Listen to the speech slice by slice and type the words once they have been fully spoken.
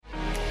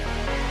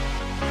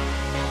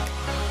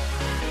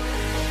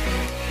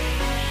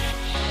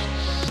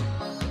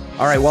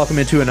All right, welcome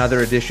into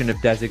another edition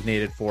of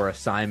Designated for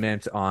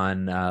Assignment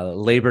on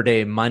Labor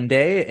Day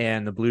Monday,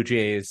 and the Blue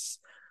Jays.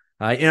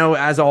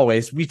 As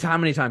always, how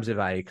many times have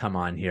I come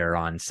on here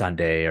on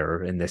Sunday,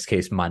 or in this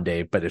case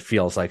Monday, but it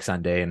feels like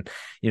Sunday, and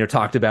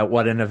talked about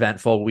what an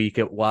eventful week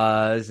it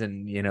was,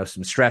 and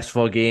some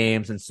stressful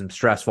games and some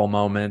stressful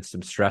moments,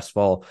 some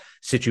stressful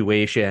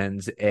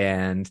situations,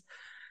 and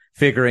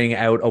figuring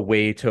out a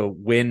way to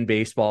win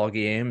baseball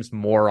games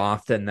more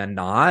often than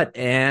not.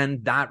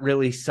 And that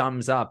really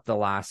sums up the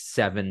last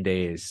 7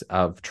 days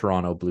of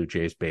Toronto Blue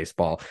Jays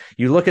baseball.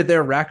 You look at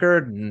their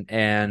record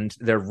and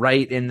they're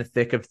right in the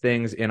thick of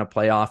things in a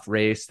playoff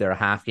race. They're a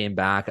half game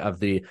back of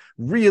the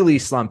really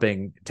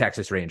slumping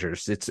Texas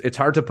Rangers. It's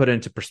hard to put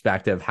into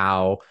perspective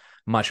how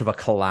much of a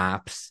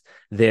collapse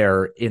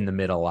they're in the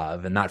middle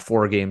of. And that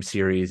 4-game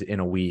series in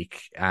a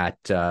week at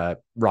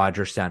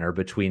Rogers Center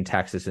between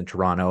Texas and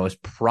Toronto is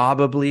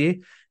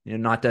probably,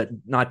 not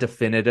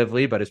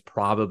definitively, but is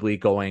probably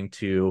going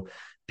to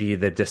be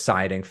the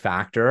deciding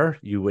factor,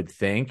 you would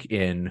think,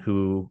 in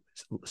who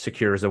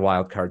secures a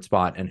wild card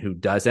spot and who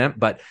doesn't.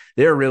 But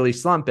they're really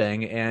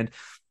slumping, and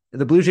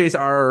the Blue Jays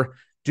are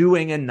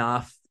doing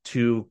enough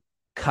to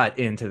cut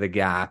into the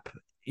gap.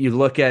 You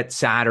look at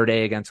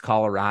Saturday against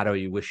Colorado,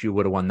 you wish you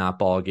would have won that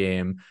ball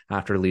game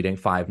after leading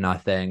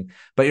 5-0,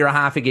 but you're a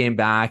half a game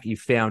back. You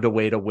found a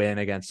way to win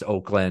against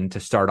Oakland to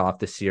start off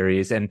the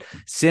series. And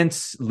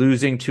since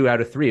losing 2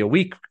 out of 3 a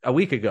week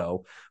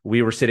ago,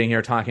 we were sitting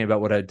here talking about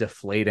what a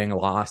deflating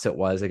loss it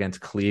was against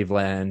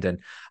Cleveland. And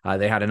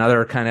they had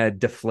another kind of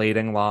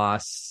deflating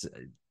loss,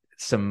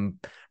 some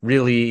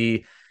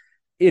really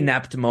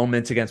inept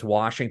moments against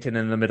Washington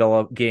in the middle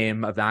of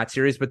game of that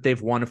series, but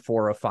they've won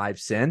 4 of 5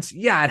 since.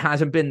 Yeah, it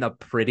hasn't been the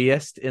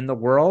prettiest in the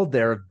world.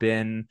 There have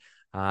been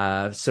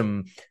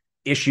some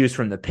issues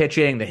from the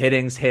pitching. The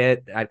hitting's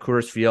hit at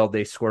Coors Field.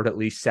 They scored at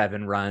least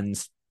 7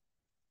 runs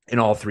in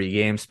all 3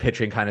 games.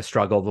 Pitching kind of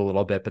struggled a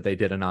little bit, but they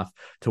did enough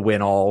to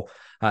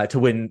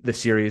win the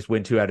series,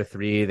 win 2 out of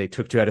 3. They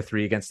took 2 out of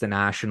 3 against the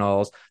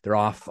Nationals. They're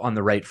off on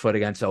the right foot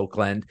against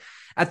Oakland.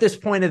 At this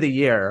point of the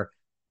year,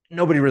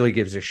 nobody really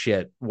gives a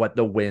shit what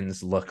the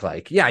wins look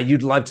like. Yeah,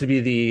 you'd love to be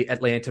the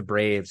Atlanta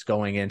Braves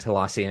going into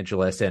Los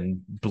Angeles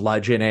and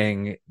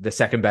bludgeoning the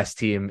second best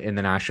team in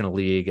the National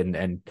League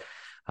and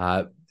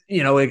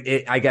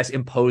I guess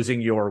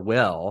imposing your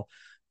will.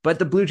 But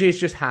the Blue Jays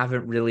just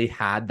haven't really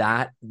had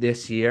that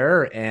this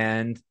year,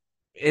 and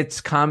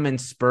it's come in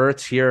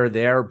spurts here or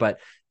there,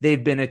 but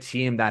they've been a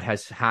team that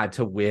has had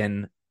to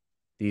win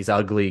these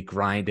ugly,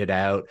 grind it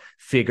out,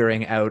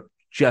 figuring out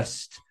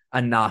just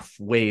enough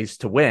ways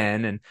to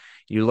win. And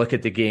you look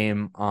at the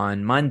game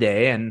on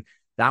Monday, and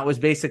that was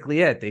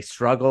basically it. They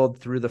struggled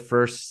through the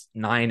first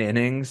 9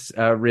 innings.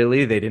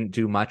 Really, they didn't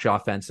do much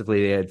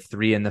offensively. They had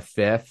 3 in the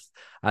 5th.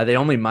 They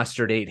only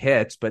mustered 8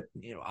 hits, but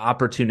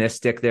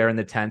opportunistic there in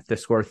the 10th to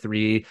score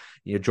 3.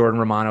 Jordan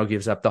Romano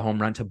gives up the home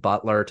run to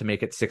Butler to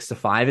make it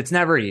 6-5. It's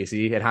never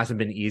easy. It hasn't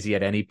been easy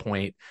at any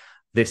point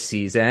this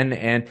season.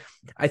 And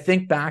I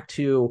think back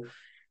to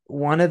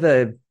one of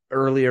the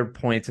earlier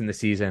points in the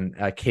season,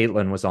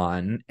 Caitlin was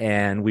on,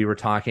 and we were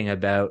talking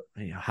about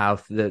how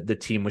the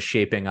team was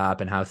shaping up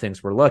and how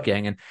things were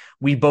looking. And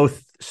we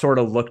both sort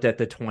of looked at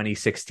the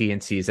 2016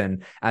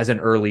 season as an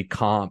early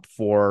comp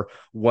for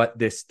what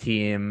this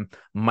team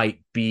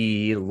might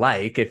be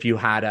like if you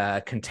had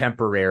a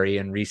contemporary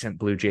in recent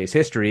Blue Jays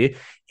history.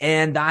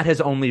 And that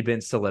has only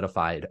been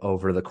solidified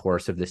over the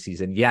course of the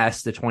season.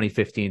 Yes, the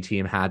 2015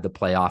 team had the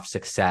playoff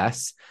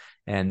success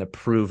and the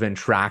proven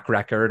track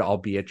record,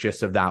 albeit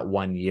just of that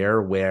 1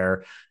 year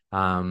where,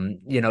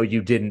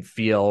 you didn't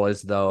feel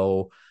as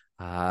though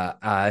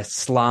a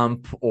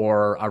slump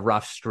or a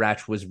rough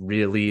stretch was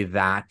really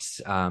that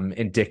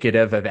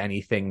indicative of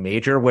anything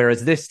major.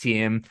 Whereas this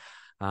team,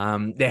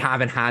 they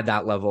haven't had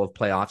that level of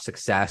playoff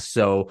success.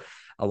 So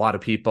a lot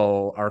of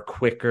people are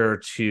quicker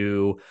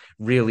to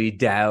really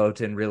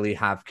doubt and really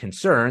have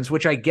concerns,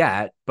 which I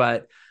get.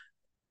 But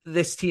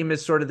this team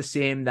is sort of the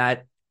same,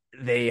 that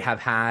they have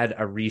had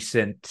a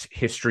recent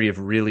history of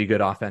really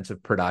good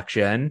offensive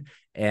production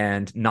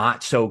and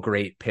not so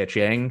great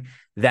pitching.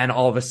 Then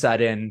all of a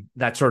sudden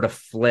that sort of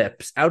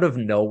flips out of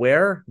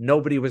nowhere.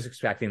 Nobody was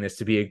expecting this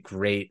to be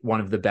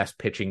one of the best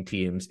pitching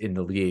teams in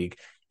the league,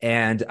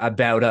 and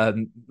about a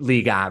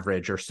league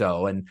average or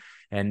so, and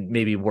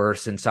maybe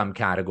worse in some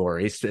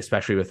categories,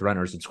 especially with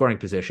runners in scoring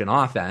position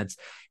offense.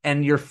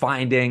 And you're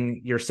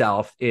finding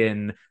yourself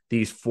in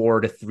these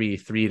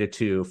 4-3,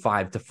 3-2,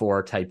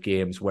 5-4 type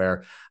games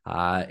where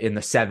in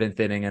the 7th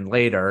inning and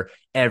later,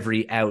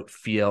 every out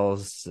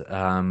feels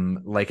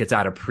like it's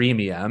at a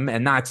premium.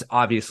 And that's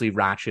obviously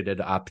ratcheted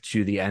up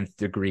to the nth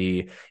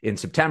degree in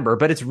September,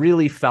 but it's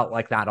really felt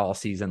like that all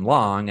season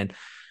long. And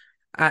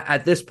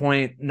at this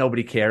point,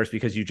 nobody cares,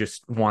 because you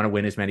just want to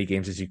win as many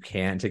games as you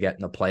can to get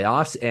in the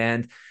playoffs.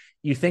 And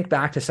you think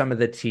back to some of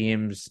the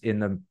teams in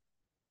the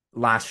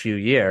last few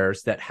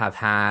years that have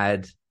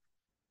had,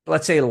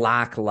 let's say,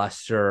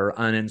 lackluster,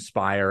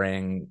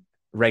 uninspiring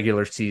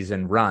regular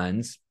season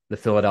runs. The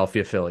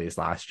Philadelphia Phillies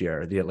last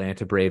year, the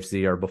Atlanta Braves the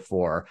year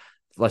before.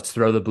 Let's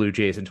throw the Blue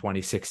Jays in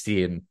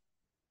 2016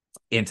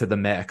 into the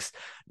mix.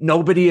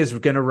 Nobody is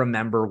going to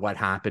remember what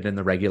happened in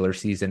the regular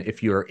season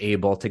if you're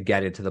able to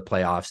get into the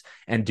playoffs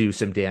and do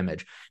some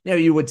damage. Now,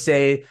 you would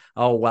say,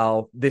 oh,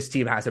 well, this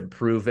team hasn't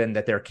proven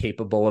that they're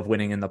capable of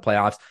winning in the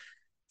playoffs.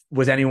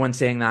 Was anyone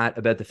saying that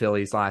about the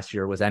Phillies last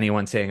year? Was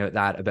anyone saying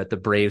that about the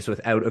Braves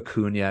without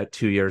Acuna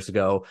 2 years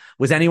ago?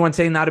 Was anyone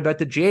saying that about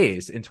the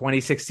Jays in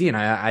 2016?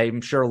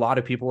 I'm sure a lot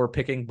of people were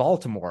picking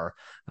Baltimore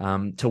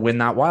to win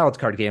that wild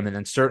card game, and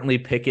then certainly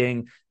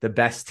picking the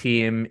best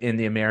team in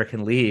the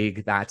American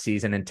League that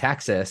season in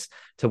Texas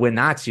to win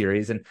that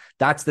series. And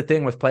that's the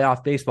thing with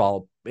playoff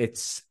baseball.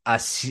 It's a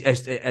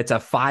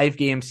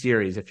 5-game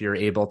series if you're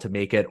able to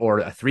make it, or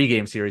a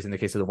 3-game series in the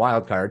case of the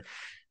wild card.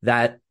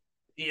 That,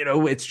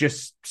 it's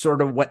just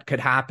sort of what could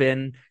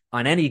happen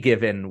on any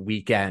given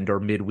weekend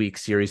or midweek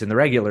series in the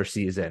regular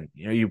season.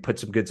 You put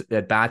some good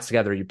at bats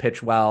together, you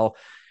pitch well,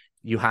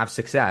 you have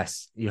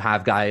success. You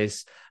have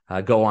guys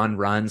go on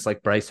runs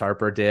like Bryce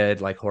Harper did,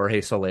 like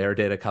Jorge Soler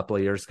did a couple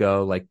of years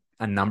ago, like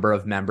a number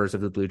of members of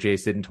the Blue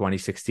Jays did in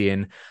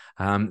 2016.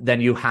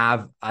 Then you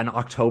have an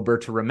October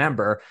to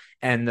remember,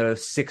 and the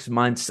 6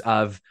 months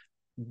of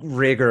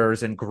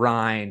rigors and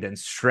grind and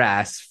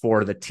stress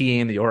for the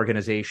team, the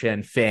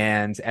organization,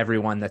 fans,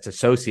 everyone that's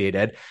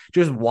associated,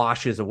 just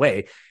washes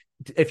away.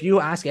 If you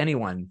ask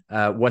anyone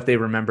what they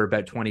remember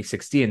about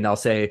 2016, they'll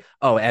say,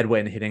 oh,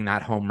 Edwin hitting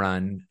that home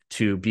run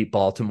to beat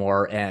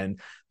Baltimore, and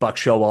Buck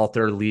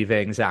Showalter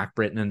leaving Zach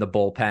Britton in the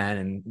bullpen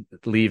and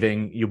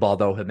leaving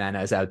Ubaldo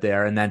Jimenez out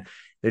there. And then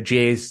the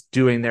Jays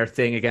doing their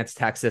thing against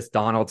Texas,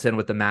 Donaldson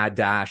with the mad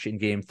dash in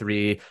game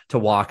 3 to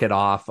walk it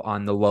off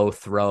on the low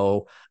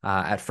throw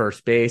at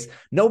first base.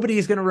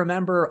 Nobody's going to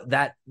remember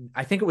that.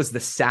 I think it was the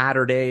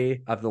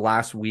Saturday of the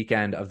last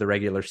weekend of the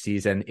regular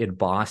season in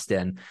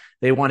Boston.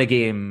 They won a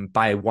game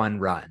by 1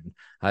 run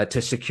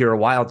to secure a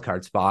wild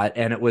card spot.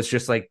 And it was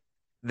just like,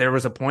 there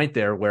was a point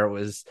there where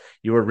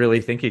you were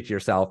really thinking to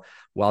yourself,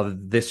 well,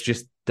 this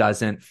just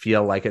doesn't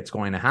feel like it's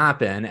going to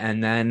happen.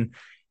 And then,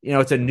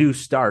 it's a new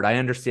start. I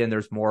understand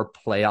there's more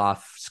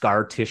playoff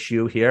scar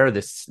tissue here.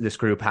 This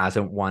group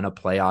hasn't won a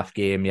playoff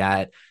game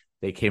yet.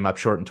 They came up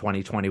short in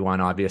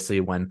 2021, obviously,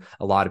 when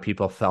a lot of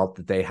people felt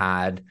that they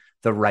had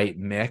the right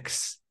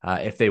mix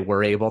if they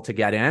were able to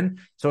get in.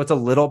 So it's a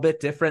little bit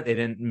different. They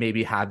didn't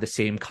maybe have the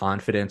same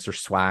confidence or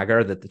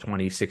swagger that the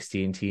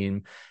 2016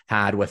 team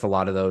had with a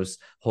lot of those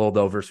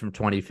holdovers from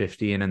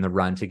 2015 and the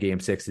run to game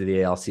 6 of the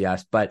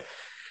ALCS. But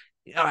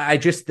I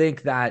just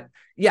think that,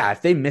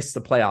 if they miss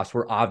the playoffs,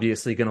 we're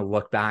obviously going to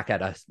look back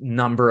at a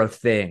number of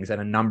things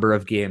and a number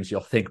of games. You'll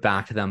think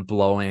back to them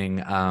blowing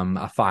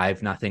a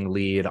 5-0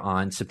 lead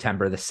on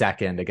September the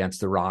 2nd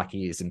against the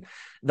Rockies. And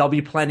there'll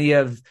be plenty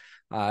of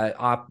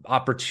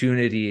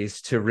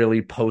opportunities to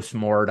really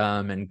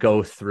postmortem and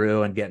go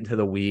through and get into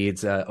the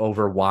weeds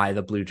over why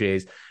the Blue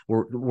Jays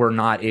were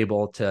not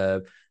able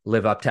to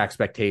live up to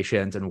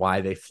expectations and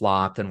why they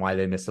flopped and why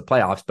they missed the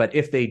playoffs. But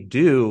if they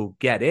do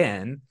get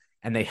in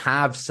and they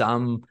have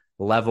some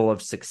level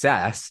of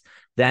success,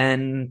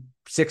 then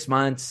 6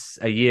 months,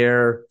 a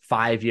year,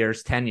 5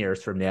 years, 10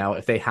 years from now,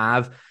 if they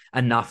have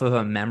enough of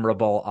a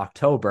memorable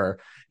October,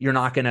 you're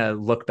not going to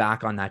look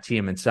back on that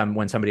team. And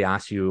when somebody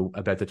asks you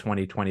about the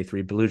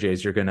 2023 Blue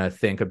Jays, you're going to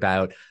think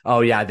about,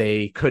 oh yeah,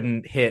 they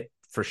couldn't hit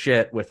for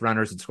shit with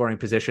runners in scoring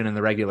position in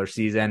the regular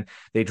season.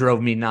 They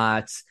drove me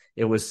nuts.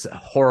 It was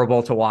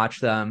horrible to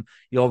watch them.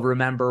 You'll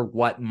remember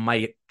what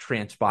might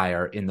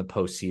transpire in the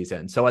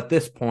postseason. So at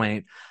this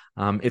point,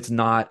 it's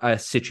not a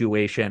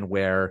situation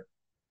where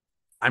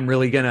I'm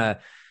really going to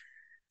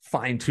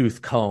fine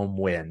tooth comb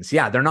wins.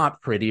 Yeah, they're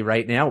not pretty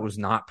right now. It was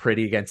not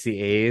pretty against the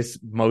A's.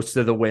 Most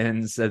of the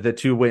wins, the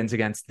 2 wins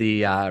against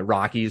the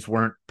Rockies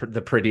weren't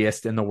the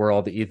prettiest in the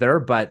world either.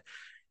 But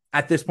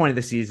at this point of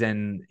the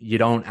season, you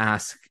don't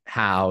ask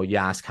how, you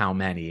ask how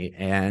many.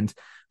 And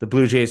the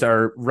Blue Jays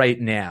are right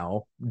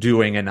now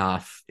doing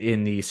enough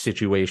in these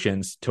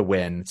situations to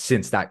win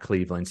since that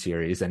Cleveland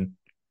series. And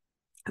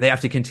they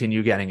have to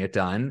continue getting it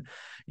done.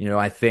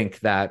 I think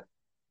that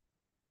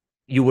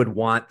you would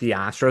want the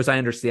Astros. I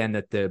understand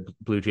that the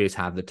Blue Jays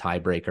have the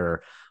tiebreaker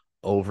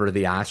over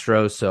the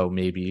Astros. So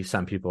maybe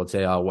some people would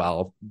say, oh,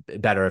 well,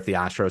 better if the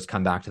Astros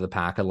come back to the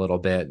pack a little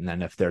bit. And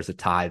then if there's a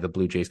tie, the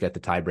Blue Jays get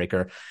the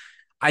tiebreaker.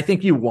 I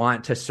think you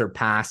want to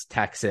surpass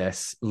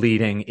Texas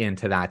leading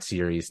into that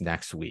series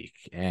next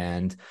week.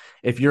 And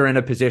if you're in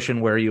a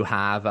position where you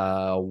have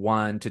a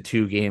 1 to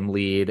 2 game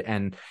lead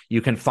and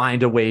you can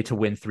find a way to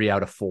win 3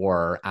 out of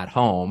 4 at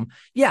home,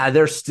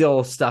 there's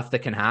still stuff that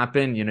can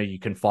happen. You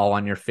can fall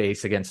on your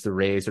face against the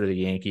Rays or the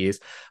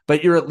Yankees,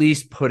 but you're at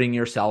least putting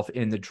yourself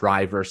in the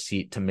driver's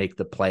seat to make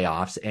the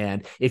playoffs.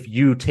 And if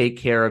you take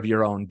care of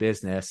your own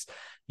business,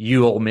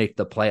 you'll make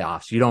the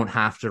playoffs. You don't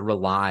have to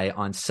rely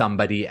on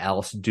somebody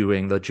else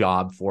doing the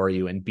job for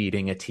you and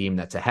beating a team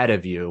that's ahead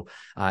of you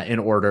in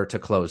order to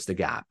close the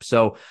gap.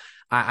 So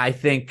I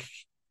think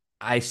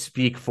I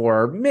speak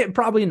for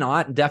definitely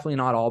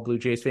not all Blue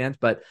Jays fans,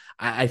 but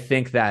I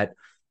think that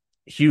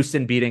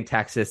Houston beating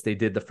Texas, they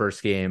did the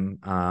first game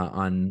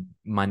on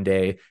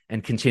Monday,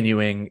 and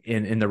continuing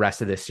in the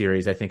rest of this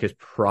series, I think is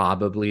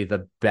probably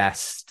the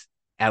best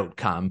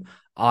outcome.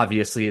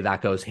 Obviously,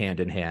 that goes hand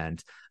in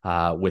hand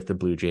with the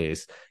Blue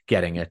Jays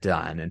getting it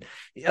done. And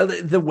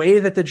the way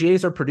that the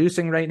Jays are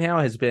producing right now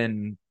has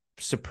been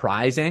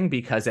surprising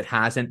because it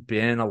hasn't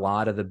been a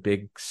lot of the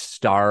big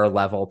star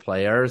level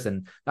players.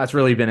 And that's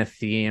really been a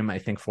theme, I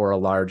think, for a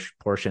large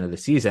portion of the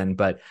season.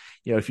 But,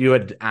 if you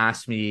had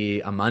asked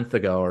me a month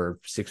ago or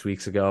 6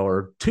 weeks ago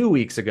or 2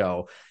 weeks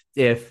ago,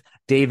 if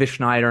Davis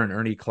Schneider and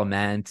Ernie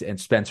Clement and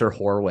Spencer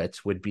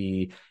Horwitz would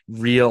be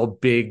real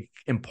big,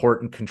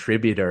 important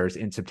contributors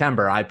in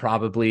September, I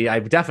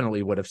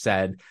definitely would have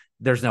said,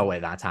 there's no way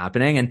that's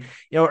happening. And,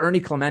 Ernie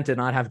Clement did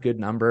not have good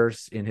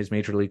numbers in his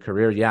major league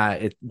career. Yeah,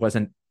 it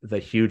wasn't the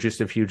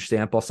hugest of huge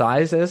sample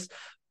sizes,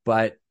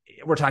 but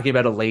we're talking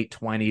about a late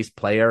 20s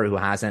player who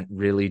hasn't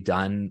really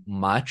done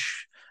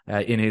much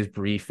in his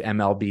brief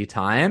MLB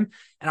time.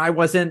 And I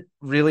wasn't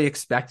really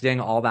expecting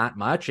all that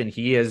much. And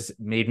he has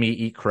made me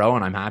eat crow,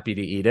 and I'm happy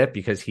to eat it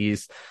because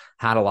he's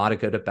had a lot of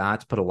good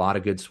at-bats, put a lot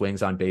of good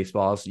swings on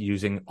baseballs,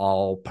 using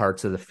all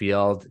parts of the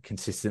field,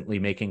 consistently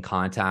making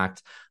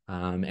contact,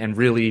 and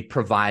really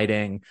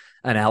providing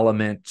an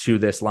element to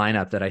this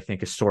lineup that I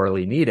think is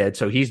sorely needed.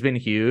 So he's been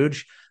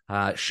huge.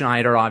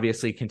 Schneider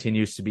obviously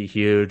continues to be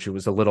huge. It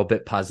was a little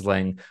bit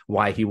puzzling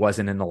why he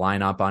wasn't in the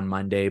lineup on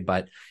Monday,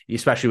 but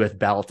especially with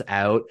Belt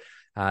out,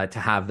 to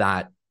have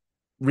that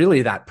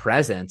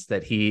presence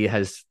that he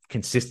has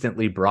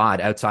consistently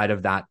brought outside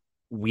of that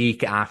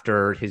week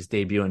after his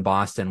debut in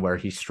Boston, where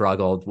he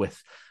struggled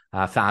with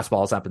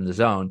fastballs up in the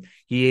zone.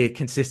 He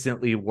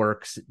consistently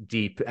works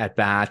deep at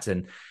bats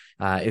and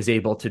is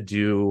able to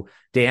do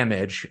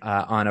damage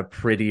on a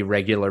pretty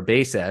regular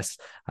basis.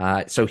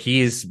 So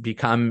he's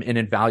become an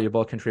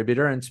invaluable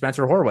contributor. And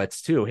Spencer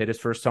Horwitz, too, hit his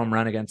first home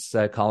run against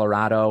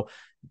Colorado.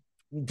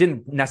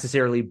 Didn't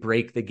necessarily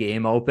break the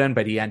game open,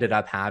 but he ended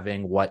up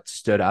having what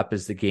stood up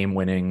as the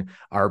game-winning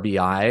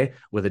RBI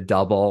with a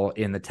double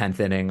in the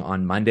 10th inning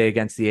on Monday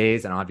against the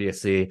A's. And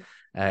obviously,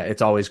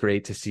 it's always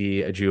great to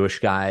see a Jewish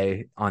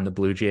guy on the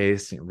Blue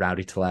Jays,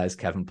 Rowdy Tellez,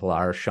 Kevin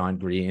Pillar, Sean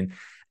Green.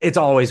 It's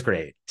always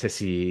great to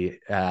see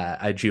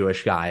a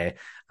Jewish guy.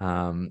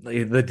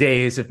 The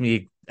days of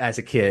me as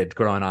a kid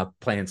growing up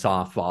playing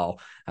softball,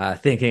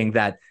 thinking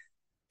that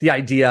the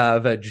idea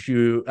of a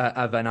Jew,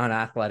 of an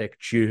unathletic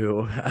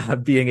Jew,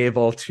 being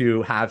able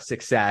to have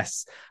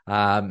success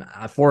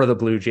for the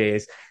Blue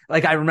Jays.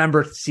 Like, I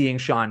remember seeing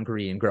Sean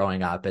Green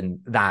growing up,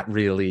 and that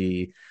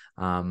really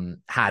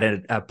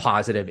had a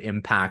positive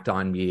impact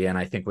on me, and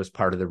I think was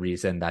part of the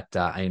reason that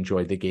I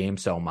enjoyed the game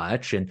so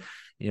much. And,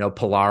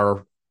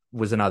 Pillar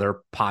was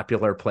another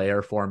popular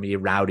player for me,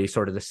 Rowdy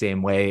sort of the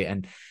same way.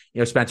 And,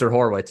 Spencer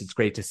Horwitz, it's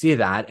great to see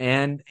that.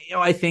 And,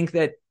 I think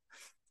that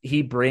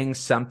he brings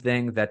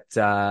something that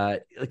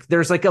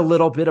there's like a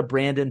little bit of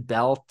Brandon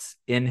Belt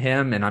in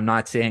him. And I'm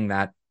not saying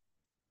that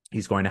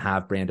he's going to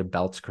have Brandon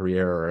Belt's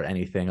career or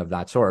anything of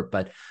that sort,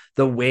 but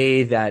the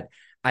way that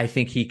I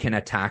think he can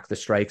attack the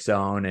strike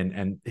zone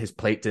and his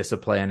plate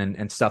discipline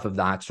and stuff of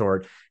that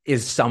sort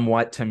is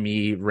somewhat, to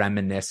me,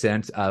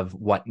 reminiscent of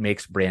what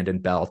makes Brandon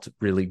Belt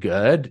really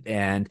good.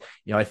 And,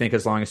 I think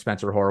as long as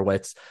Spencer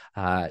Horwitz,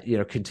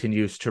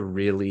 continues to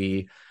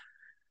really,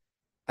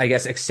 I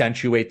guess,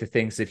 accentuate the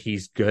things that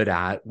he's good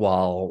at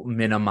while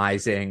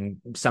minimizing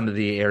some of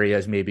the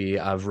areas maybe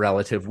of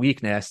relative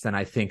weakness, then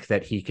I think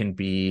that he can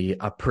be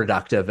a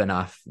productive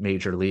enough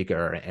major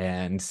leaguer.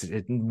 And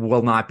it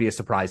will not be a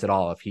surprise at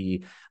all if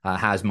he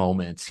has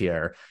moments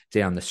here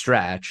down the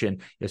stretch.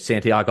 And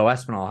Santiago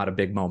Espinal had a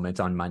big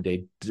moment on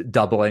Monday,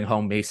 doubling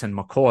home Mason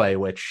McCoy,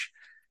 which,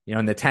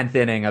 in the 10th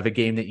inning of a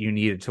game that you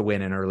needed to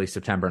win in early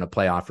September in a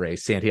playoff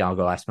race,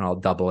 Santiago Espinal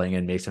doubling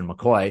in Mason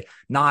McCoy,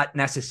 not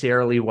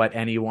necessarily what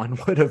anyone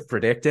would have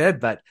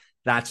predicted, but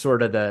that's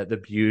sort of the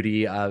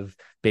beauty of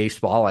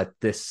baseball at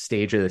this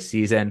stage of the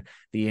season.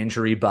 The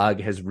injury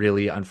bug has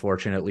really,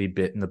 unfortunately,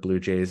 bitten the Blue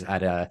Jays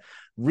at a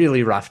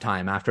really rough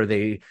time after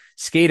they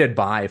skated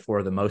by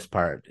for the most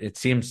part. It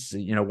seems,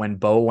 when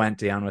Bo went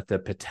down with the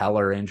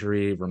patellar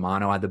injury,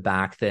 Romano had the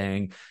back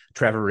thing,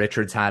 Trevor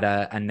Richards had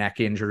a neck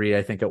injury,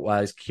 I think it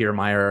was.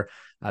 Kiermaier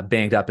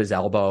banged up his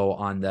elbow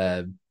on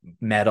the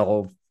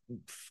metal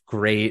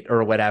grate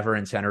or whatever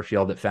in center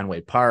field at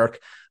Fenway Park.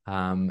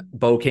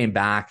 Bo came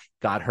back,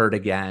 got hurt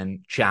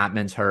again.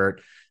 Chapman's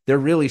hurt. They're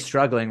really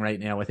struggling right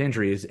now with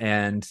injuries.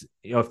 And,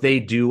 if they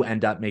do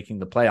end up making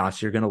the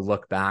playoffs, you're going to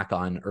look back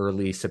on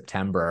early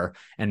September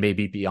and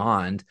maybe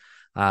beyond,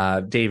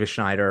 Davis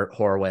Schneider,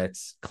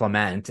 Horwitz,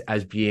 Clement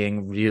as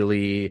being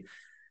really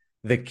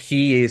the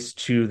keys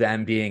to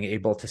them being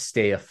able to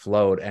stay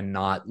afloat and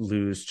not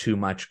lose too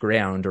much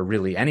ground or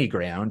really any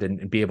ground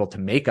and be able to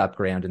make up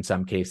ground in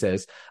some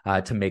cases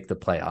to make the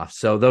playoffs.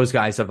 So those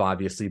guys have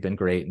obviously been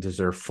great and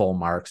deserve full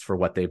marks for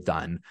what they've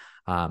done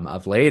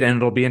of late. And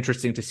it'll be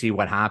interesting to see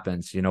what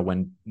happens,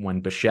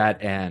 when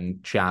Bichette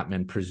and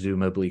Chapman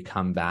presumably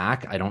come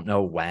back. I don't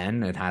know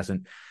when. It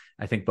hasn't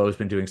I think Bo's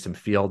been doing some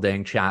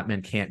fielding.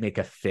 Chapman can't make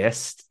a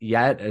fist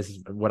yet, as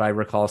what I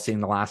recall seeing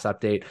the last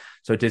update.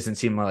 So it doesn't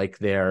seem like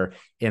they're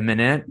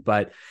imminent,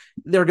 but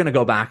they're going to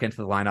go back into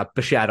the lineup.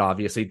 Bichette,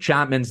 obviously.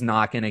 Chapman's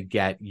not going to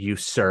get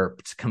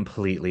usurped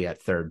completely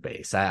at third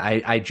base.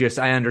 I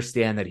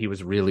understand that he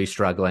was really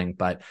struggling,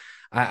 but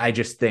I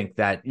just think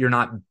that you're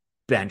not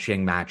benching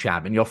Matt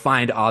Chapman. You'll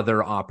find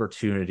other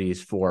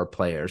opportunities for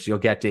players. You'll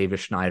get Davis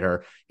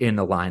Schneider in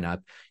the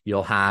lineup.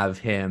 You'll have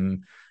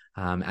him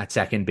at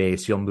second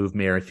base. You'll move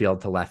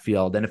Merrifield to left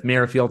field. And if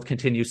Merrifield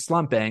continues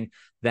slumping,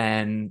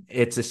 then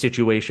it's a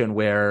situation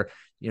where,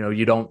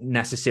 you don't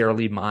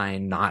necessarily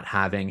mind not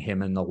having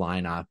him in the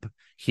lineup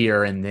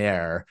here and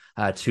there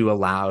to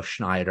allow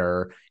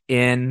Schneider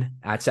in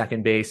at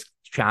second base.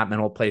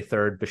 Chapman will play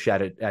third,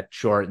 Bichette at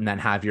short, and then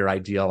have your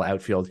ideal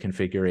outfield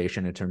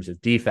configuration in terms of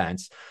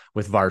defense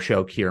with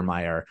Varsho,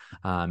 Kiermaier,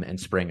 and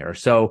Springer.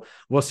 So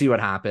we'll see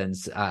what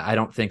happens. I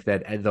don't think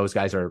that those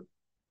guys are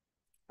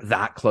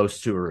that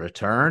close to a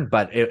return,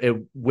 but it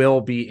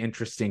will be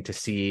interesting to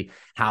see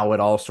how it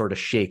all sort of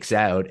shakes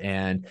out.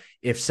 And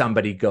if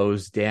somebody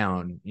goes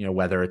down,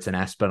 whether it's an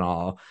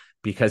Espinal,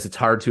 because it's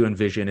hard to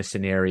envision a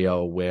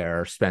scenario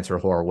where Spencer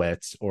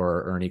Horwitz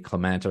or Ernie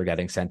Clement are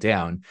getting sent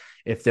down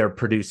if they're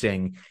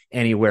producing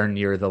anywhere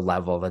near the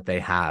level that they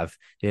have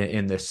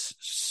in this,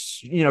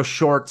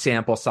 short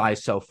sample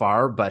size so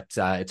far. But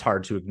it's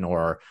hard to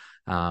ignore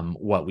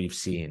what we've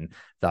seen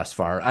thus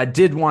far. I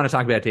did want to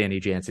talk about Danny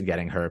Jansen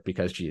getting hurt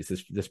because, geez,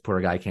 this poor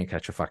guy can't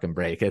catch a fucking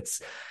break.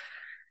 It's,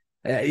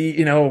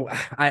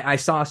 I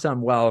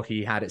saw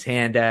he had his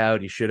hand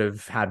out. He should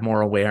have had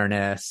more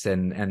awareness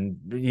and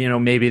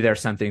maybe there's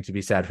something to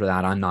be said for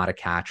that. I'm not a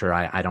catcher.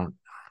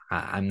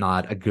 I'm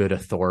not a good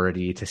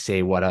authority to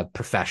say what a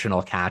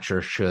professional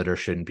catcher should or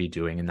shouldn't be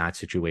doing in that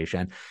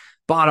situation.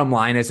 Bottom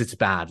line is it's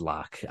bad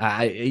luck.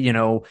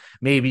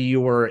 Maybe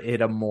you were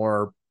in a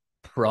more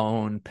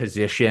prone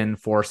position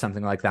for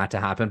something like that to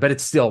happen, but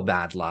it's still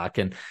bad luck.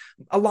 And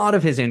a lot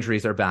of his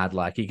injuries are bad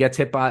luck. He gets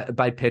hit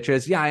by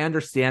pitches. Yeah, I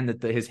understand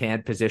that his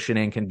hand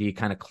positioning can be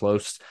kind of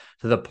close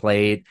to the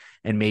plate,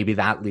 and maybe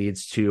that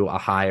leads to a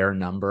higher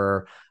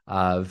number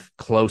of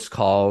close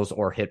calls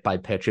or hit by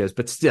pitches,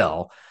 but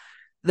still,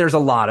 there's a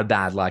lot of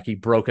bad luck. He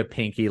broke a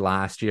pinky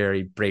last year.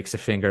 He breaks a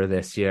finger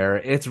this year.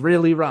 It's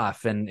really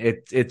rough. And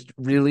it's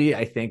really,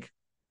 I think,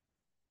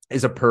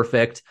 is a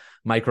perfect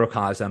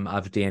microcosm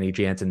of Danny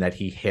Jansen that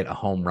he hit a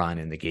home run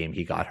in the game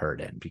he got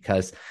hurt in,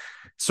 because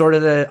sort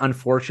of the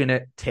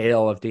unfortunate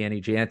tale of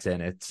Danny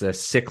Jansen, it's a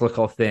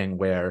cyclical thing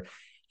where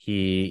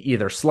he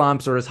either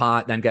slumps or is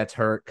hot, then gets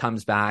hurt,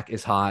 comes back,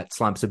 is hot,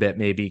 slumps a bit,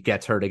 maybe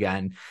gets hurt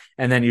again.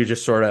 And then you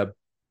just sort of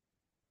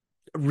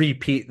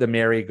repeat the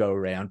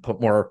merry-go-round,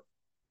 put more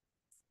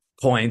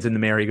coins in the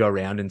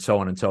merry-go-round, and so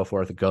on and so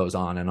forth. It goes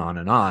on and on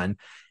and on.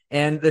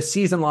 And the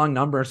season-long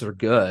numbers are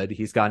good.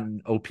 He's got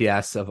an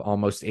OPS of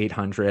almost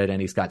 800, and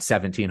he's got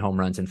 17 home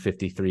runs and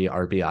 53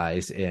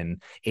 RBIs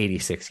in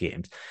 86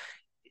 games.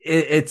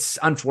 It's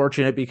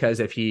unfortunate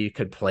because if he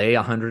could play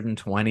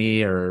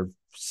 120 or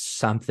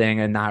something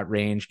in that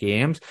range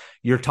games,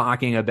 you're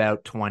talking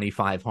about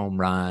 25 home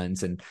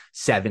runs and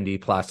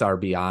 70-plus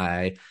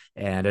RBI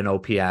and an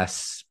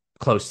OPS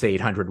close to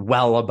 800,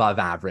 well above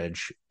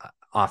average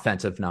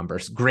offensive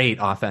numbers, great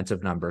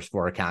offensive numbers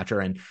for a catcher.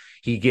 And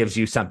he gives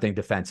you something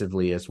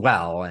defensively as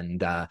well.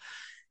 And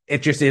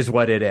it just is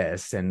what it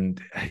is.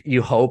 And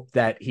you hope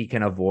that he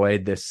can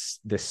avoid this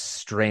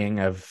string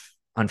of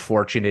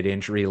unfortunate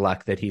injury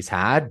luck that he's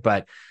had.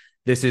 But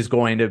this is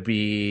going to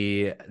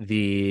be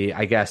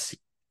I guess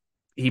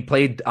he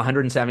played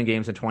 107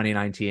 games in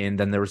 2019.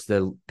 Then there was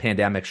the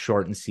pandemic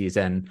shortened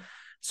season,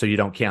 so you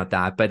don't count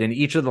that. But in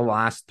each of the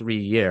last 3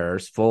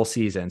 years, full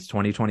seasons,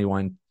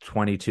 2021,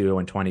 22,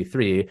 and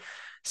 23,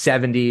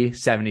 70,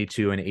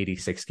 72, and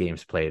 86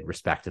 games played,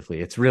 respectively.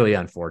 It's really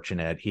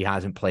unfortunate. He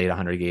hasn't played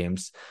 100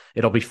 games.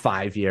 It'll be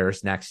 5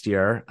 years next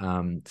year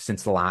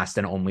since the last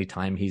and only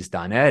time he's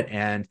done it.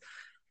 And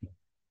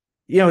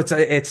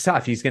it's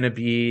tough. He's going to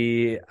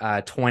be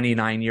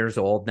 29 years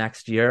old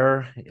next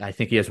year. I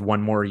think he has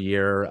one more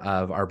year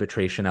of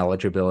arbitration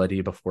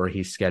eligibility before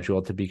he's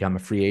scheduled to become a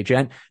free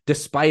agent.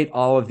 Despite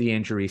all of the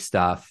injury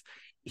stuff,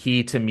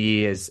 he, to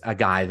me, is a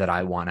guy that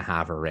I want to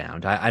have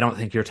around. I don't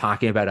think you're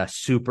talking about a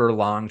super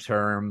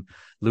long-term,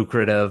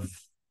 lucrative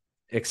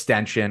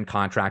extension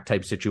contract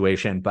type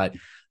situation, but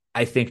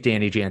I think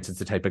Danny Jansen's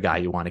the type of guy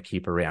you want to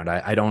keep around.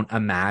 I don't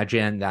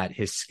imagine that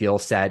his skill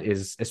set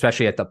is,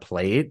 especially at the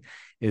plate,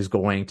 is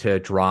going to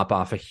drop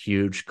off a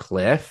huge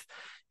cliff.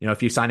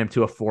 If you sign him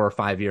to a 4 or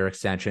 5 year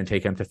extension,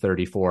 take him to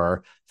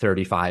 34,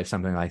 35,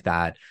 something like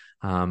that.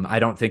 I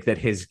don't think that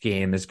his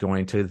game is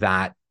going to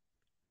that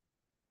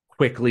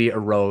quickly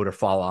erode or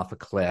fall off a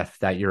cliff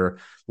that you're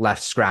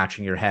left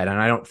scratching your head.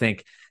 And I don't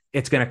think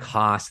it's going to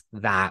cost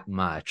that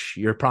much.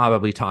 You're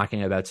probably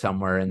talking about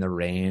somewhere in the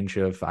range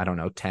of, I don't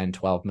know, 10,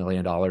 $12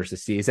 million a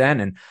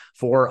season. And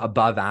for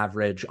above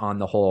average on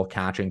the whole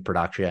catching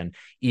production,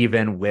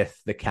 even with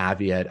the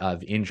caveat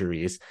of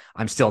injuries,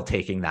 I'm still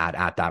taking that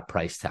at that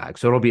price tag.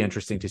 So it'll be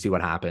interesting to see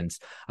what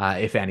happens,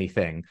 if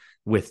anything,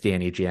 with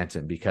Danny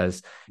Jansen,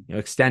 because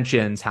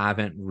extensions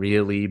haven't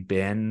really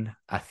been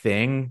a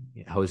thing.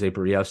 Jose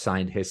Barrios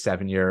signed his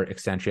 7-year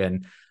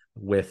extension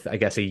with, I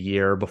guess, a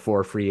year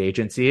before free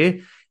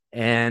agency.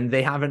 And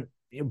they haven't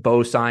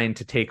Bo signed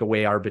to take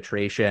away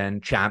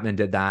arbitration. Chapman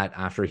did that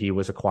after he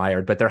was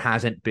acquired, but there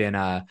hasn't been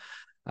a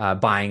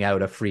buying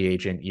out of free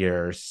agent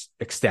years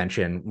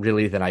extension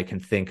really that I can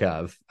think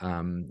of.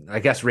 I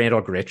guess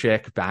Randall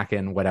Grichuk back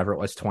in whatever it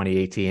was,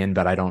 2018,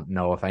 but I don't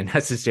know if I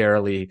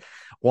necessarily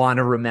want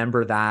to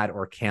remember that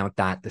or count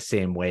that the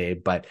same way.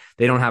 But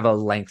they don't have a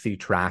lengthy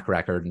track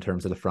record in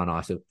terms of the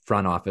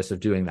front office of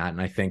doing that.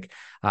 And I think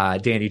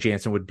Danny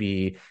Jansen would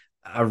be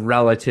a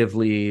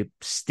relatively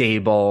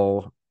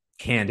stable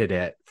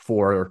candidate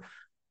for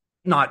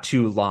not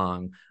too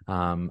long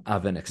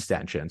of an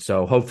extension.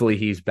 So hopefully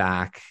he's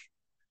back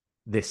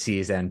this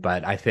season,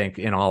 but I think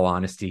in all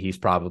honesty, he's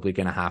probably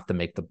going to have to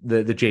make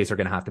the Jays are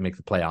going to have to make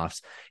the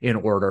playoffs in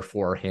order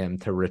for him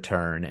to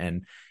return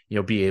and,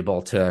 be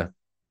able to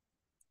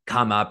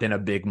come up in a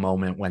big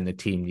moment when the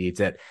team needs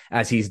it,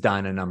 as he's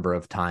done a number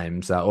of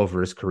times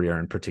over his career,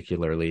 and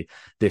particularly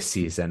this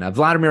season.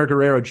 Vladimir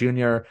Guerrero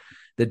Jr.,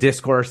 the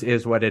discourse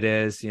is what it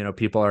is.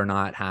 People are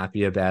not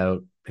happy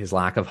about his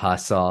lack of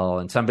hustle.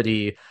 And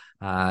somebody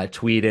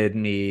tweeted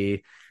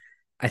me,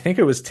 I think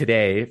it was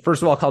today,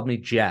 first of all, called me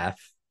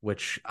Jeff,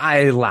 which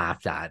I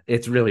laughed at.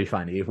 It's really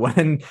funny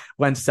when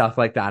stuff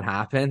like that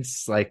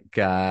happens, like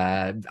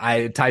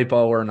I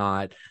typo or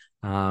not.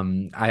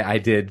 I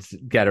did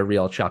get a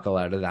real chuckle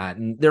out of that.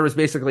 And there was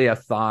basically a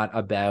thought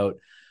about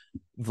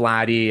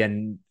Vladdy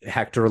and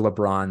Hector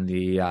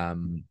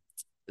LeBron,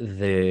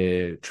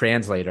 the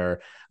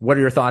translator. What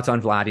are your thoughts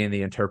on Vladdy and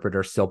the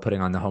interpreter still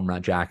putting on the home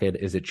run jacket?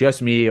 Is it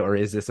just me, or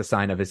is this a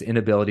sign of his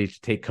inability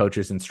to take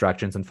coaches'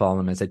 instructions and follow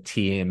them as a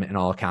team and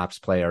all caps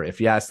player?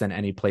 If yes, then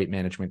any plate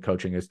management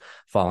coaching is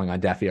falling on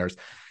deaf ears.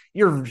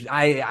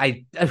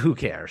 Who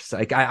cares?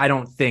 Like, I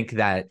don't think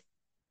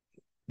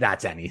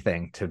that's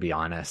anything, to be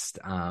honest.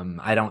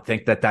 I don't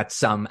think that's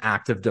some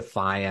act of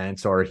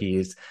defiance or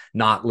he's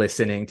not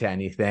listening to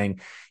anything.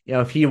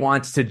 If he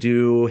wants to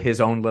do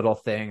his own little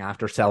thing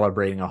after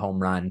celebrating a home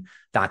run,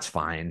 that's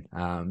fine.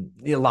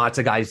 Lots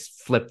of guys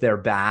flip their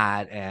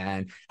bat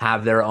and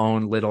have their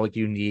own little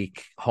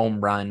unique home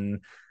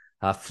run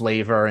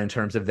flavor in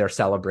terms of their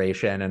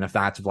celebration. And if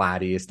that's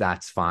Vladdy's,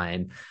 that's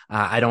fine.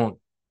 I don't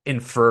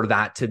infer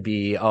that to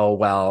be,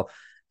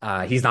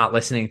 he's not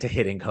listening to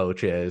hitting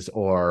coaches,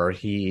 or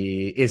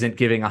he isn't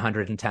giving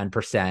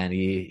 110%.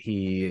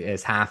 He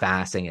is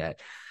half-assing it.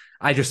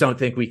 I just don't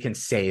think we can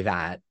say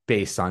that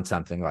based on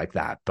something like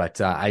that.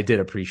 But I did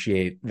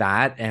appreciate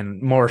that.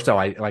 And more so,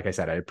 like I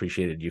said, I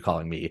appreciated you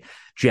calling me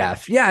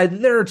Jeff. Yeah,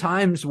 there are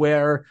times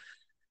where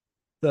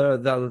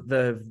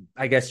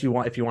I guess if you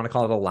want to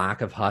call it a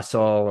lack of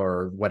hustle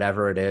or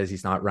whatever it is,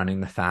 he's not running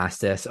the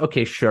fastest.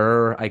 Okay,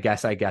 sure. I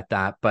guess I get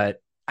that.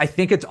 But I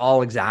think it's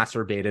all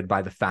exacerbated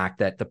by the fact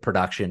that the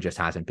production just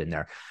hasn't been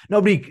there.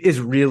 Nobody is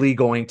really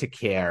going to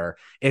care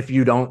if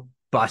you don't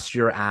bust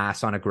your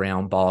ass on a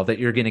ground ball that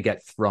you're going to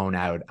get thrown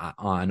out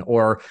on,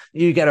 or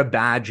you get a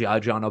bad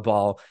judge on a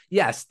ball.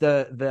 Yes,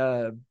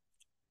 the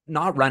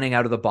not running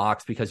out of the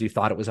box because you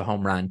thought it was a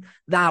home run,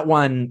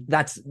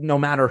 that's no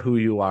matter who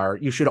you are,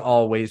 you should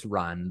always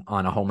run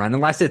on a home run,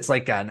 unless it's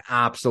like an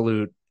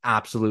absolute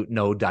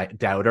no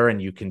doubter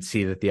and you can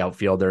see that the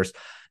outfielder's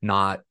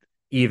not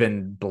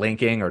even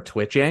blinking or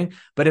twitching.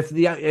 But if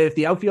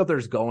the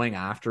outfielder's going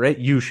after it,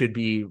 you should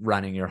be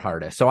running your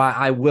hardest. So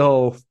I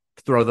will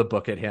throw the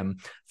book at him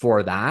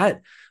for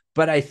that.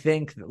 But I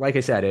think, like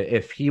I said,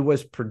 if he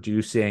was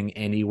producing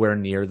anywhere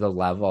near the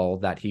level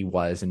that he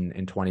was in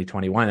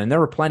 2021, and there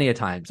were plenty of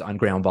times on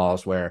ground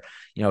balls where,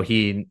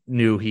 he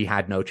knew he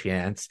had no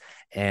chance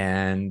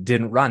and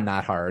didn't run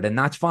that hard, and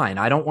that's fine.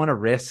 I don't want to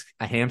risk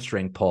a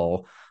hamstring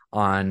pull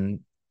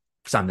on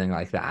something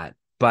like that.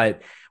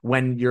 But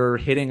when you're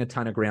hitting a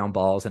ton of ground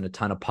balls and a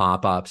ton of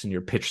pop-ups and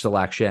your pitch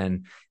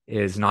selection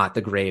is not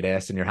the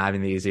greatest and you're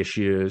having these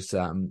issues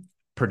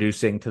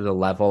producing to the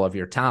level of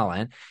your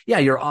talent, yeah,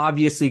 you're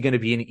obviously going to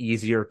be an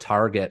easier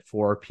target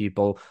for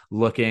people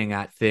looking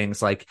at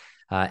things like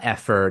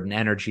effort and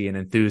energy and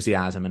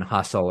enthusiasm and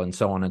hustle and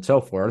so on and so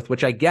forth,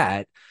 which I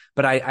get,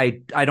 but I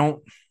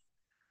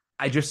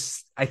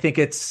think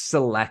it's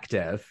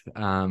selective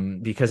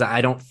because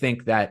I don't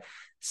think that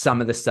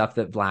some of the stuff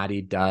that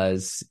Vladdy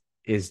does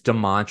is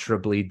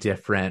demonstrably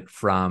different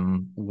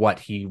from what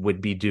he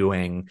would be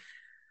doing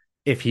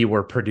if he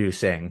were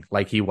producing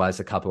like he was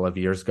a couple of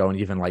years ago and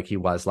even like he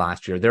was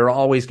last year. There are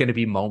always going to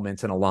be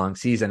moments in a long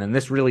season, and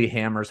this really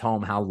hammers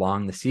home how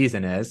long the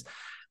season is,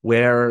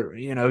 where,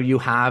 you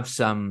have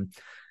some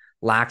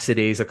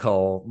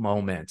lackadaisical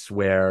moments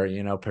where,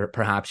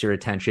 perhaps your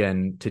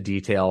attention to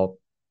detail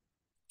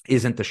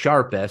isn't the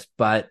sharpest,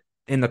 but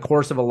in the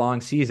course of a long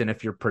season,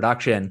 if your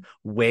production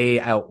way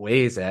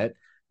outweighs it,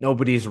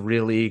 nobody's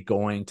really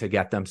going to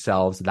get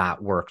themselves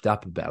that worked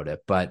up about it.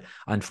 But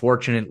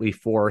unfortunately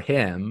for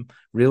him,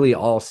 really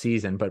all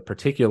season, but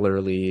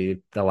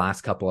particularly the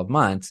last couple of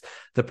months,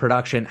 the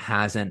production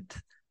hasn't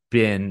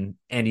been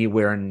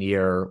anywhere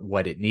near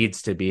what it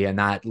needs to be. And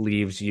that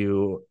leaves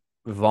you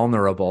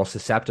vulnerable,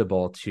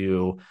 susceptible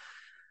to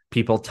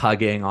people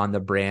tugging on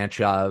the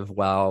branch of,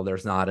 well,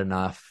 there's not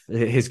enough.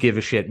 His give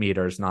a shit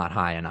meter is not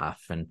high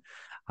enough. And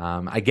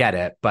I get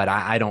it, but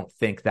I don't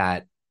think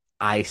that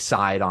I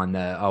side on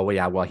the, oh,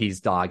 yeah, well,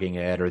 he's dogging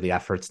it or the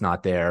effort's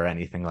not there or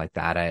anything like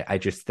that. I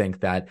just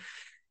think that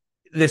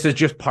this is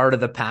just part of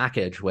the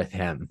package with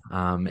him.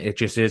 It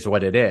just is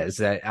what it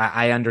is.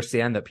 I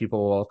understand that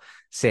people will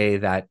say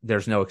that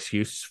there's no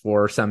excuse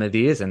for some of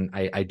these, and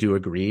I do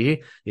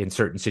agree in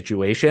certain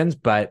situations,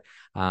 but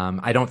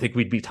I don't think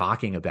we'd be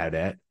talking about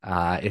it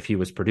if he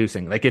was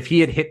producing. Like if he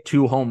had hit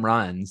 2 home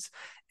runs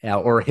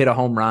or hit a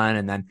home run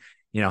and then,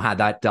 had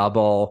that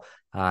double,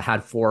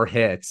 had 4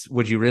 hits,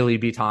 would you really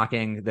be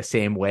talking the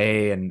same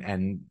way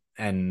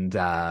and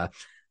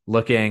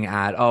looking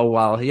at, oh,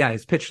 well, yeah,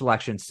 his pitch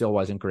selection still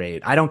wasn't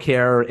great. I don't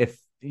care if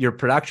your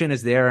production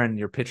is there and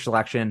your pitch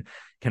selection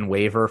can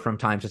waver from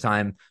time to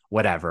time,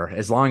 whatever.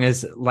 As long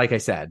as, like I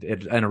said,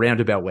 in a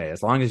roundabout way,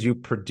 as long as you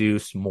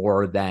produce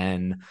more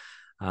than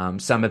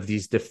some of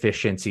these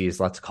deficiencies,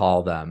 let's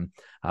call them,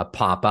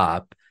 pop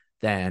up,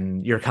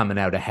 then you're coming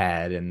out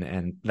ahead,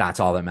 and that's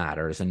all that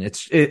matters. And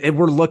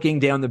we're looking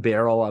down the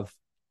barrel of,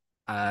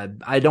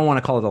 I don't want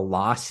to call it a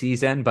lost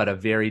season, but a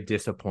very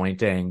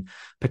disappointing,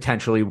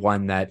 potentially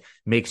one that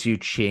makes you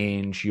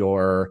change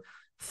your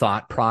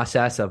thought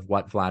process of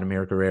what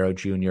Vladimir Guerrero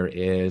Jr.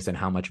 is and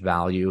how much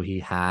value he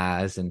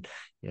has, and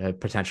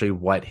potentially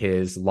what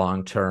his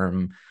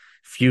long-term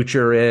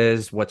future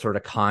is, what sort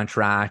of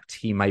contract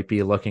he might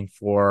be looking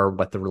for,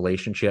 what the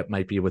relationship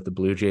might be with the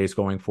Blue Jays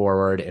going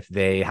forward, if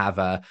they have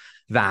a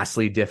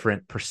vastly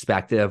different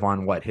perspective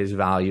on what his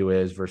value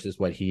is versus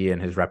what he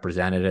and his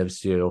representatives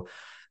do.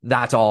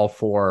 That's all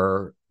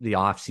for the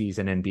off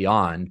season and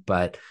beyond.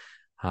 But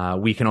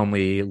we can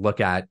only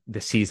look at the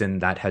season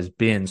that has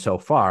been so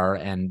far.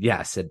 And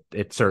yes,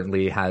 it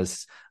certainly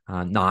has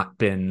not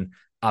been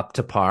up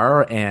to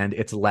par. And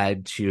it's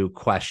led to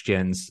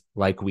questions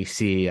like we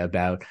see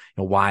about,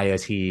 why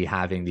is he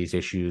having these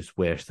issues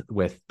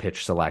with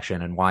pitch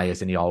selection, and why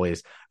isn't he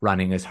always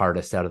running his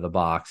hardest out of the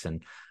box?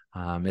 And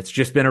it's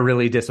just been a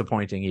really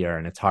disappointing year,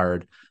 and it's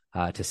hard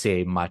to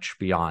say much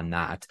beyond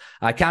that.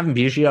 Cavan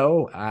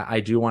Biggio, I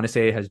do want to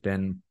say, has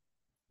been,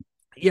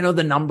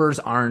 the numbers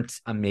aren't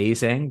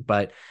amazing,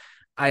 but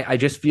I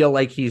just feel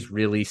like he's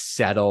really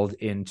settled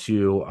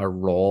into a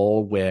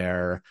role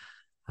where,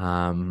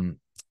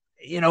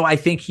 I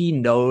think he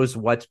knows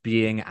what's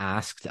being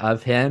asked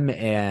of him,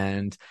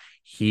 and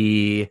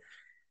he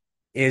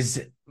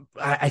is,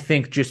 I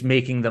think, just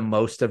making the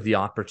most of the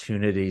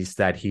opportunities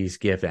that he's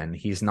given.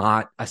 He's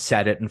not a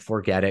set it and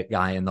forget it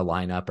guy in the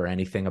lineup or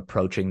anything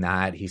approaching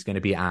that. He's going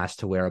to be asked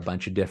to wear a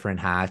bunch of different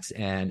hats.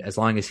 And as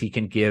long as he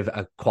can give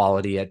a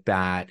quality at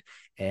bat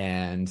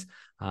and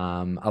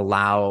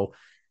allow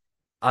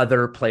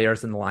other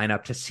players in the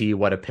lineup to see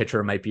what a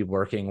pitcher might be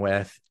working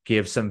with,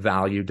 give some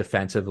value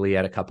defensively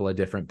at a couple of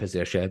different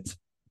positions,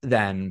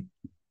 then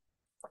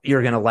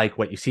you're going to like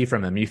what you see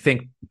from him. You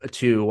think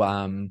to,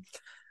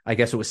 I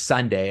guess it was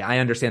Sunday. I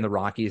understand the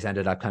Rockies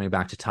ended up coming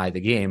back to tie the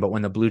game, but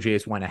when the Blue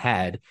Jays went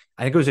ahead,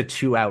 I think it was a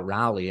 2-out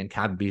rally, and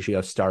Cavan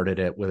Biggio started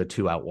it with a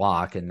 2-out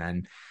walk, and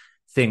then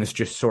things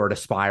just sort of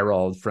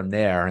spiraled from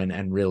there,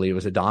 and really it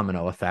was a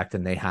domino effect,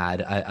 and they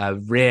had a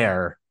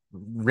rare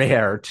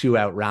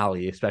 2-out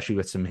rally, especially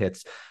with some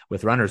hits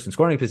with runners in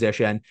scoring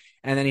position.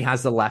 And then he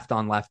has the left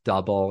on left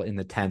double in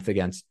the 10th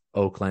against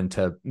Oakland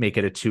to make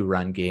it a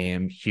 2-run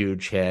game.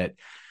 Huge hit.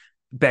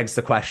 Begs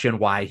the question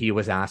why he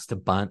was asked to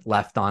bunt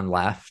left on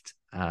left.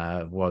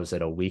 What was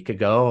it, a week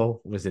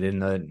ago? Was it in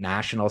the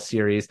National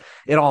Series?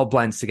 It all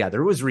blends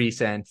together. It was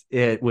recent.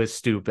 It was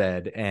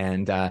stupid.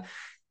 And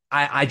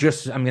I'm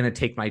going to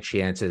take my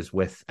chances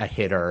with a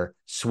hitter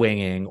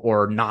swinging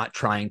or not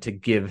trying to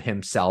give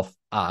himself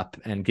up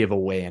and give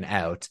away an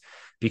out,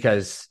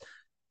 because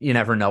you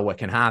never know what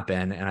can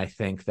happen. And I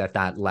think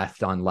that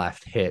left on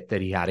left hit that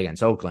he had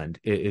against Oakland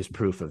is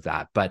proof of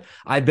that. But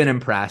I've been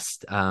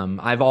impressed.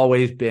 I've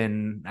always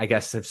been, I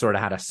guess, I've sort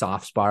of had a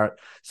soft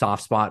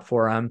spot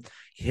for him.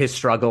 His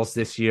struggles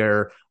this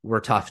year were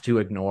tough to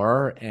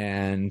ignore.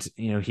 And,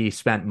 he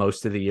spent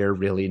most of the year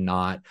really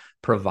not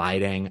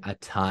providing a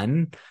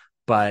ton.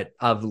 But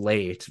of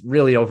late,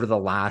 really over the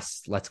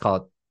last, let's call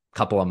it,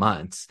 couple of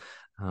months,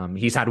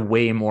 he's had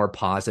way more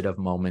positive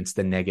moments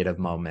than negative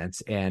moments,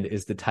 and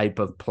is the type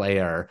of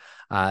player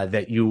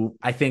that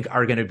I think,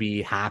 are going to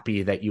be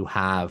happy that you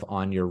have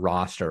on your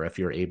roster if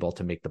you're able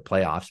to make the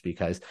playoffs,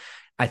 because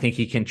I think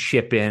he can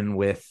chip in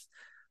with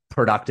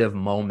productive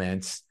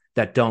moments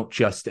that don't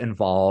just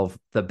involve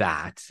the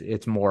bat.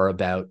 It's more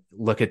about,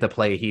 look at the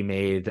play he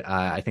made.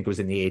 I think it was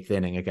in the 8th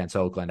inning against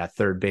Oakland at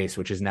third base,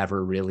 which has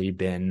never really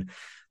been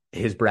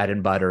his bread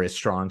and butter, his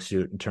strong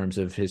suit in terms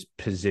of his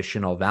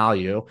positional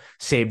value,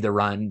 save the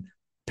run,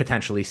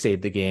 potentially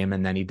save the game,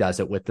 and then he does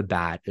it with the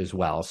bat as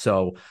well.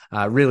 So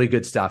really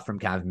good stuff from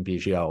Cavan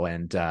Biggio,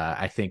 and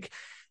I think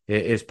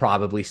it is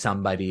probably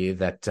somebody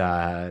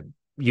that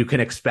you can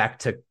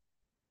expect to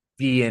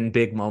be in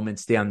big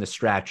moments down the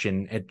stretch,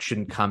 and it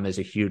shouldn't come as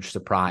a huge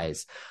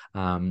surprise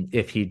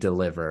if he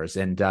delivers.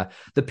 And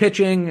the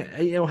pitching,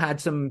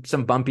 had some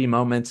bumpy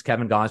moments.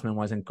 Kevin Gausman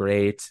wasn't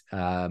great.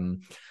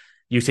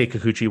 Yusei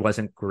Kikuchi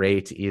wasn't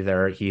great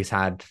either. He's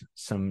had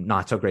some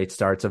not so great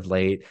starts of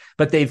late,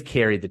 but they've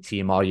carried the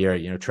team all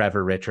year.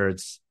 Trevor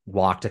Richards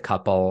walked a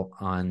couple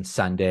on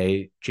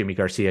Sunday. Jimmy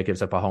Garcia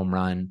gives up a home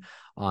run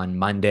on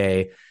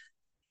Monday.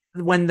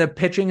 When the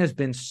pitching has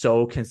been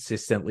so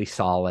consistently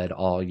solid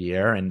all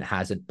year and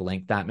hasn't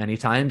blinked that many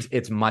times,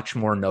 it's much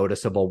more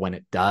noticeable when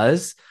it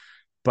does.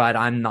 But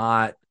I'm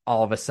not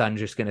all of a sudden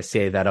just going to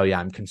say that, oh yeah,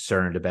 I'm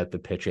concerned about the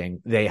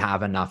pitching. They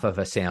have enough of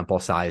a sample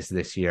size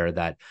this year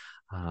that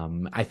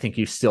I think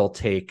you still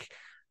take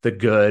the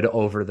good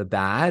over the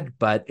bad,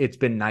 but it's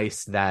been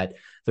nice that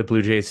the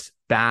Blue Jays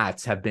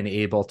bats have been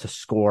able to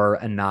score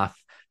enough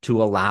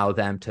to allow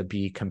them to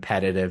be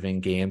competitive in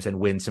games and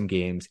win some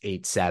games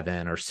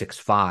 8-7 or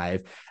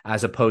 6-5,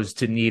 as opposed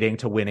to needing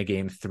to win a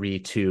game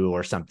 3-2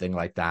 or something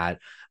like that.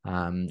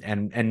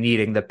 And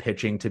needing the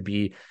pitching to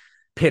be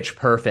pitch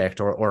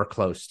perfect or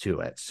close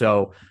to it.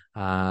 So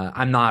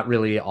I'm not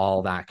really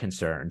all that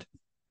concerned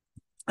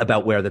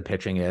about where the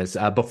pitching is.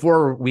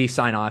 Before we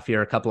sign off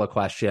here, a couple of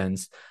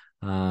questions.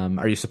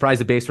 Are you surprised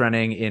the base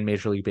running in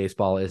Major League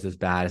Baseball is as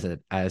bad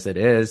as it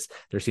is?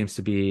 There seems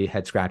to be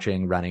head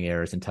scratching running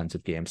errors in tons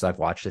of games I've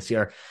watched this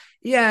year.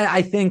 Yeah,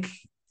 I think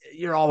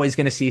you're always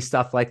going to see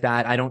stuff like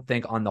that. I don't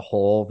think on the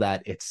whole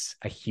that it's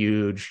a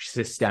huge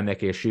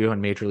systemic issue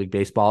in Major League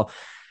Baseball.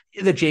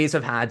 The Jays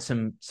have had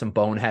some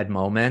bonehead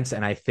moments,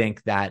 and I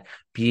think that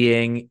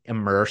being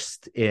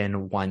immersed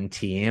in one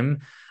team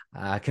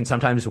can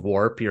sometimes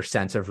warp your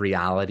sense of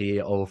reality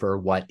over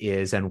what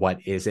is and what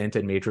isn't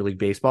in Major League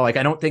Baseball. Like,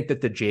 I don't think that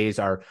the Jays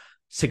are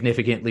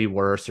significantly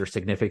worse or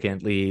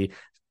significantly,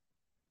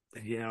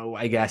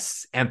 I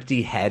guess,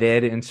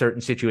 empty-headed in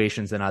certain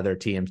situations than other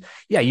teams.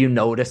 Yeah, you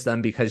notice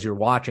them because you're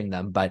watching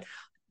them, but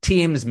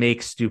teams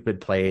make stupid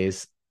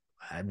plays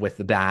with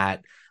the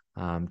bat,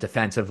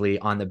 defensively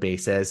on the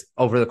bases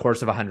over the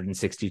course of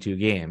 162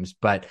 games.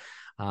 But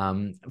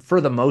for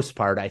the most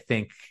part, I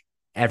think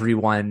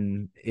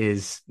everyone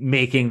is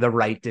making the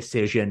right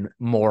decision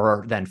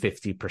more than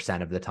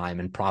 50% of the time,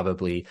 and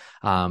probably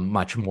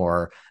much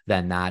more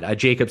than that.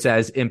 Jacob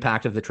says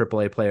impact of the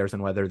AAA players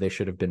and whether they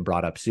should have been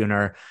brought up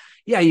sooner.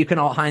 Yeah,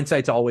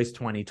 hindsight's always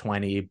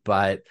 2020,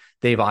 but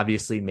they've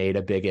obviously made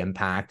a big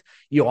impact.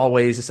 You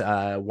always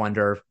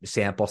wonder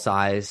sample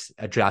size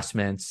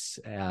adjustments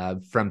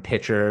from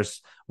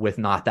pitchers with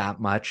not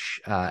that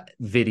much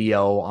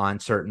video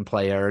on certain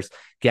players,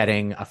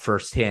 getting a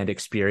firsthand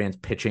experience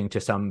pitching to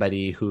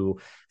somebody who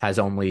has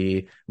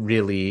only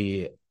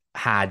really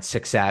had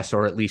success,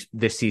 or at least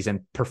this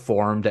season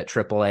performed at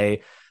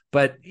AAA.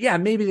 But yeah,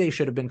 maybe they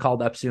should have been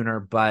called up sooner,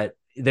 but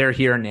they're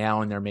here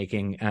now and they're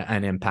making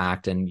an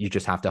impact, and you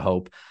just have to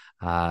hope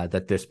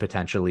that this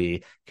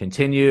potentially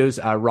continues.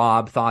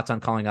 Rob, thoughts on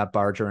calling up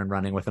Barger and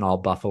running with an all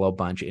Buffalo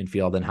bunch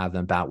infield and have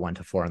them bat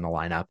 1-4 in the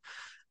lineup?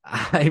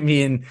 I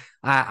mean,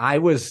 I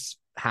was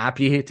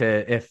happy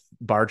if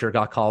Barger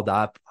got called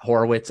up.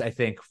 Horwitz, I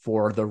think,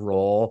 for the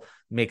role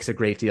makes a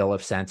great deal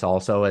of sense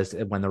also as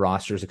when the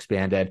roster's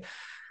expanded.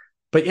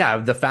 But yeah,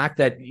 the fact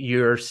that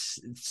you're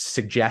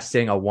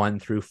suggesting a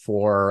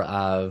 1-4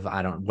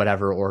 of,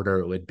 whatever order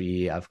it would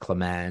be, of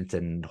Clement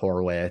and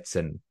Horwitz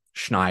and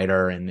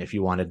Schneider, and if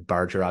you wanted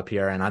Barger up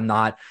here, and I'm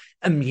not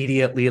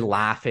immediately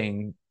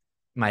laughing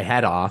my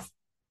head off,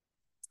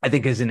 I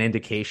think is an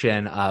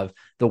indication of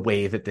the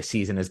way that the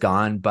season has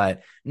gone.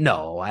 But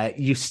no,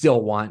 you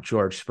still want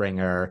George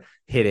Springer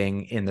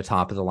hitting in the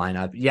top of the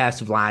lineup.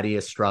 Yes, Vladdy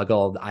has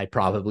struggled. I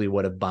probably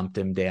would have bumped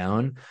him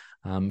down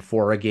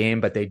for a game,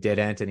 but they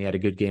didn't, and he had a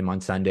good game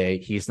on Sunday.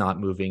 He's not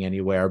moving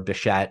anywhere.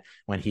 Bichette,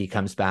 when he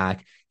comes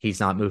back, he's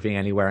not moving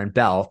anywhere. And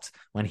Belt,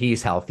 when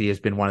he's healthy, has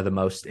been one of the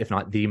most, if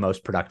not the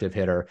most productive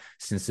hitter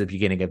since the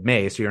beginning of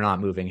May. So you're not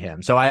moving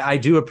him. So I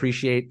do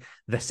appreciate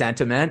the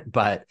sentiment,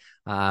 but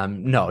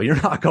no,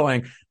 you're not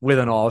going with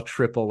an all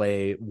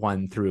AAA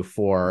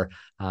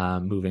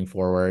 1-4 moving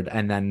forward.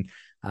 And then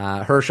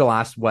Herschel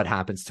asked what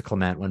happens to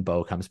Clement when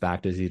Bo comes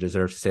back. Does he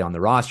deserve to stay on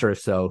the roster? If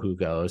so, who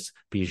goes?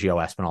 Biggio,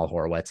 Espinal,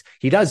 Horwitz.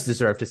 He does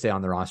deserve to stay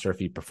on the roster if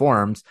he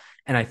performs.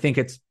 And I think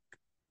it's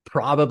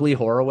probably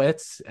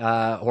Horwitz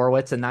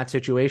in that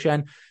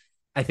situation.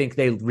 I think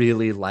they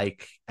really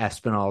like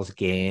Espinal's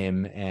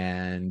game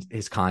and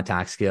his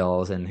contact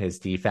skills and his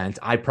defense.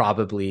 I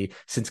probably,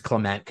 since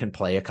Clement can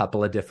play a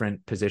couple of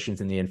different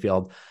positions in the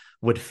infield,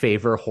 would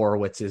favor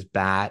Horwitz's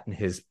bat and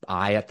his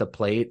eye at the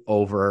plate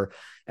over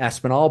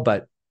Espinal.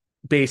 But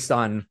based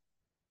on,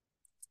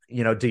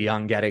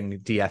 DeYoung getting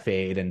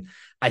DFA'd, and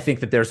I think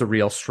that there's a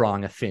real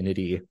strong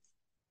affinity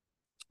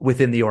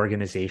within the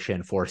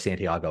organization for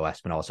Santiago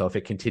Espinal. So if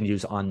it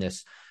continues on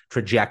this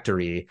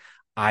trajectory,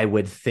 I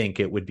would think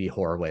it would be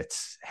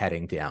Horwitz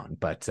heading down,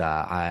 but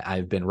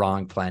I've been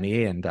wrong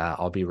plenty, and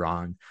I'll be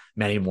wrong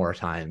many more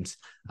times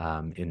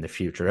in the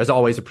future. As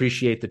always,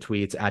 appreciate the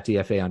tweets at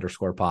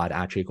DFA_pod,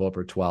 at Jake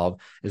Goldberg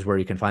 12 is where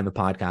you can find the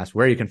podcast,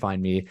 where you can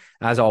find me.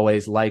 As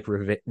always, like,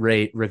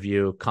 rate,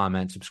 review,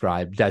 comment,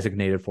 subscribe,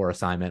 designated for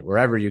assignment,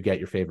 wherever you get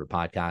your favorite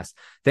podcast.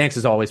 Thanks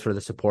as always for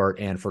the support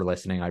and for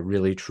listening. I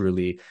really,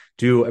 truly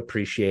do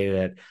appreciate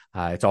it.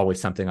 It's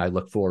always something I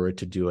look forward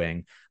to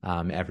doing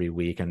every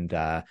week, and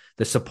the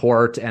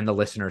support and the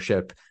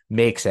listenership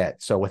makes it.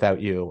 So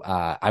without you,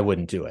 I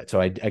wouldn't do it.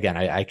 So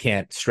I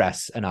can't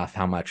stress enough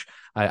how much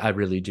I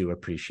really do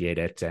appreciate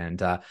it.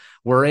 And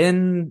we're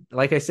in,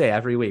 like I say,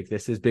 every week,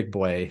 this is big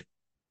boy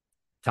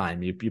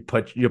time. You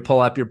pull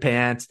up your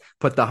pants,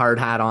 put the hard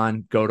hat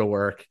on, go to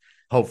work,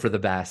 hope for the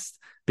best.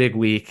 Big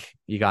week.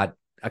 You got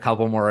a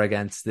couple more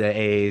against the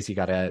A's. You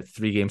got a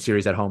 3-game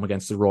series at home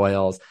against the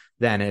Royals.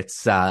 Then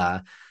it's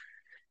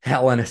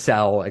hell in a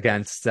cell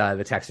against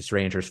the Texas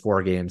Rangers.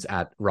 4 games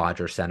at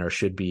Rogers Center.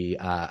 Should be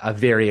a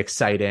very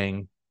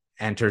exciting,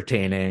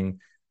 entertaining,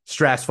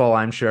 stressful,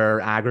 I'm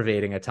sure,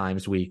 aggravating at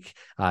times week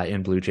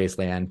in Blue Jays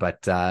land,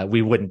 but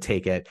we wouldn't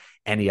take it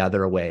any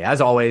other way.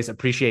 As always,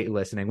 appreciate you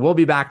listening. We'll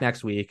be back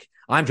next week.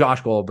 I'm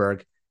Josh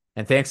Goldberg,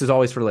 and thanks as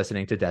always for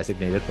listening to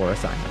Designated for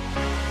Assignment.